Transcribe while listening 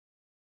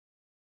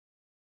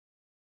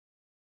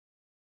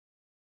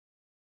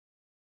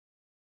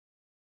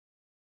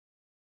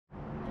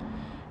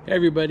Hey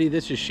everybody,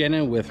 this is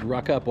Shannon with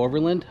Ruck Up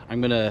Overland.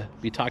 I'm going to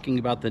be talking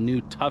about the new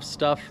Tuff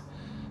Stuff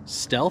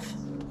Stealth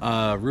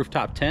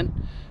rooftop tent.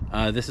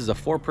 This is a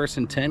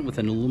 4-person tent with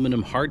an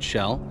aluminum hard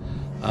shell.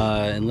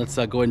 And let's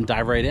go ahead and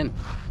dive right in.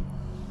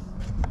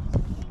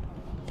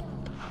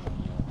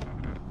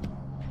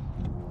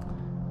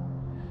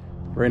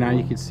 Right now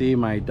you can see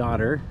my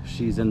daughter.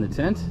 She's in the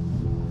tent.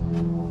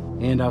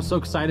 And I was so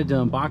excited to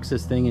unbox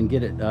this thing and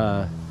get it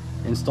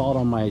installed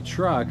on my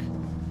truck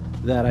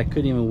that I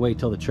couldn't even wait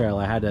till the trail.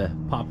 I had to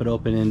pop it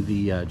open in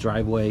the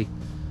driveway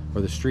or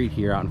the street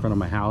here out in front of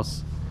my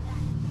house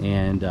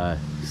and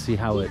see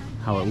how it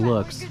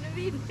looks.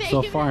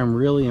 So far I'm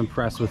really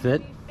impressed with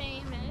it.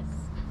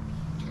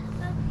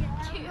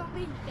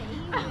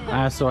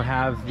 I also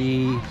have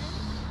the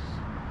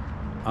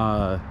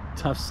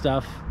Tuff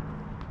Stuff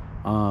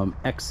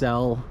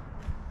XL.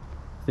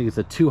 I think it's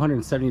a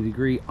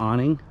 270-degree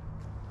awning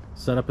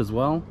setup as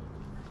well.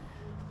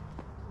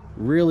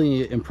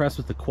 Really impressed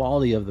with the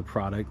quality of the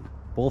product,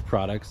 both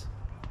products.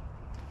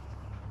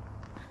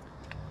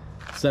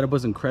 Setup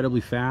was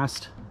incredibly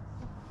fast.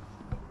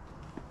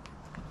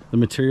 The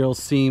materials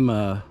seem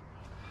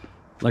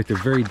like they're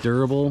very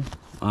durable,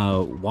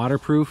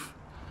 waterproof.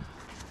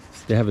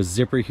 They have a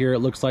zipper here, it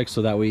looks like,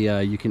 so that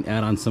way you can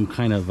add on some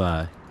kind of,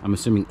 I'm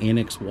assuming,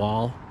 annex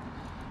wall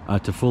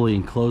to fully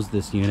enclose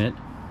this unit.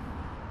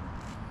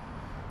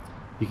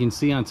 You can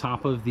see on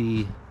top of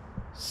the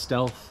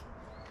Stealth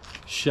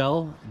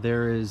shell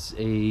there is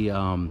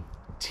a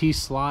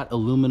T-slot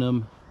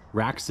aluminum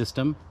rack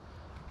system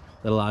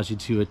that allows you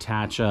to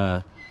attach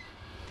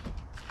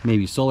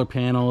maybe solar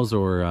panels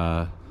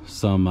or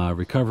some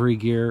recovery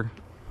gear.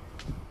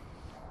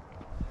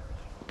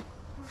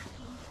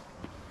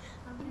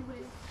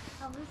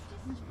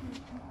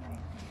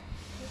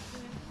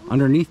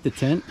 Underneath the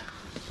tent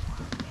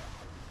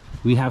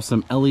we have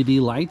some LED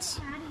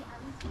lights.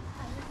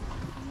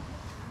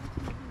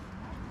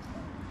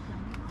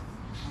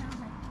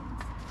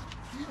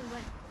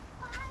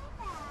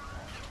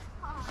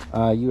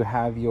 You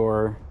have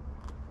your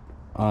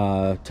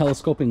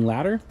telescoping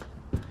ladder,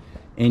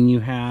 and you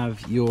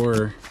have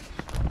your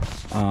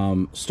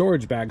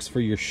storage bags for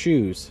your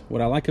shoes.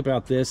 What I like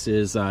about this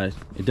is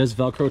it does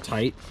Velcro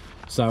tight,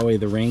 so that way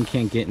the rain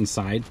can't get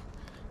inside.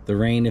 The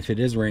rain, if it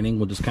is raining,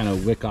 will just kind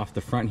of wick off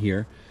the front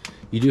here.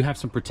 You do have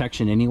some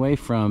protection anyway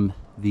from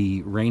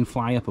the rain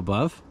fly up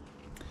above.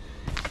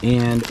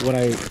 And what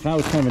I thought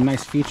was kind of a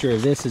nice feature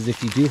of this is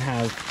if you do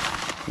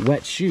have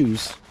wet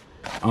shoes,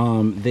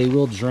 they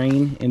will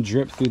drain and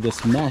drip through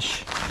this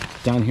mesh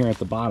down here at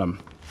the bottom.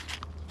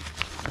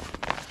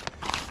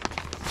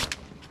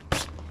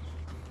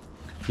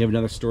 You have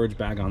another storage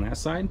bag on that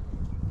side.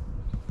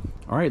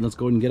 All right, let's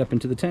go ahead and get up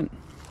into the tent.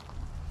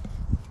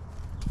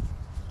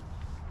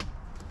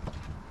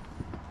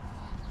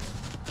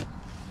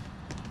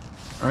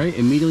 All right,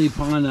 immediately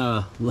upon,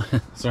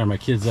 sorry, my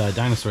kid's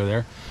dinosaur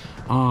there.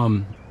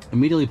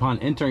 Immediately upon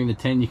entering the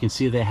tent, you can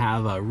see they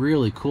have a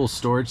really cool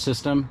storage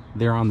system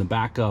there on the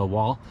back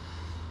wall.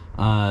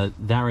 That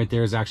right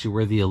there is actually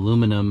where the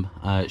aluminum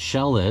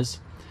shell is.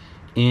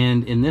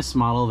 And in this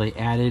model, they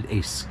added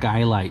a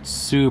skylight.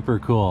 Super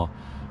cool.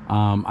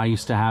 I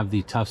used to have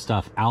the Tuff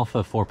Stuff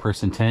Alpha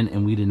 4-person tent,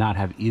 and we did not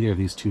have either of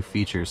these two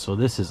features. So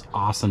this is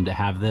awesome to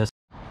have this.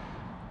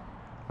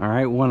 All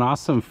right, one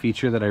awesome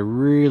feature that I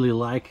really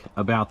like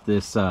about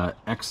this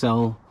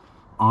XL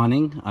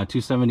awning,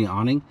 270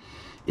 awning,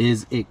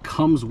 is it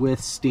comes with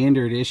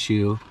standard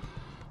issue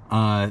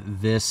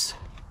this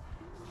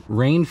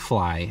rain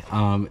fly.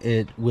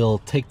 It will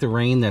take the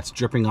rain that's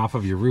dripping off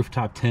of your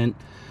rooftop tent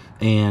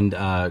and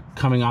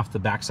coming off the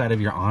backside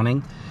of your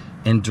awning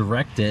and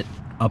direct it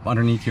up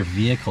underneath your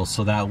vehicle,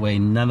 so that way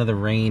none of the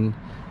rain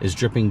is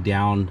dripping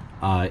down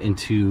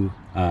into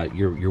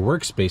your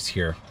workspace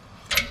here.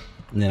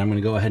 And then I'm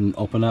going to go ahead and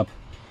open up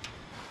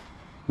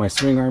my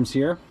swing arms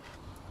here,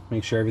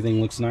 make sure everything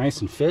looks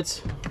nice and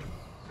fits.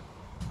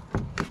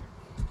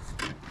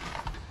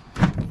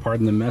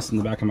 Pardon the mess in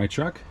the back of my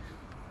truck.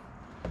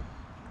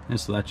 And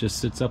so that just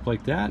sits up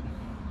like that.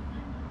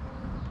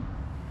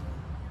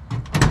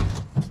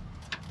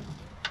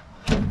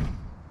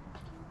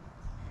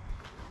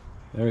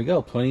 There we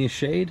go, plenty of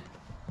shade,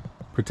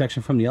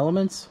 protection from the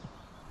elements.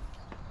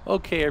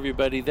 Okay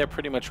everybody, that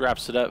pretty much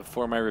wraps it up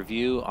for my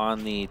review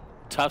on the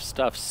Tuff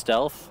Stuff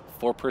Stealth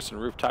 4-person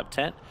rooftop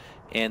tent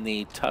and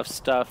the Tuff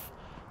Stuff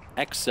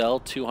XL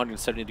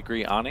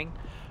 270-degree awning.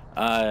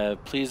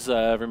 Please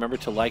remember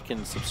to like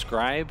and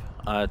subscribe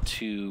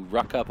to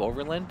Ruck Up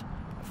Overland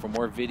for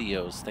more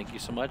videos. Thank you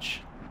so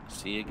much.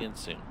 See you again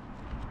soon.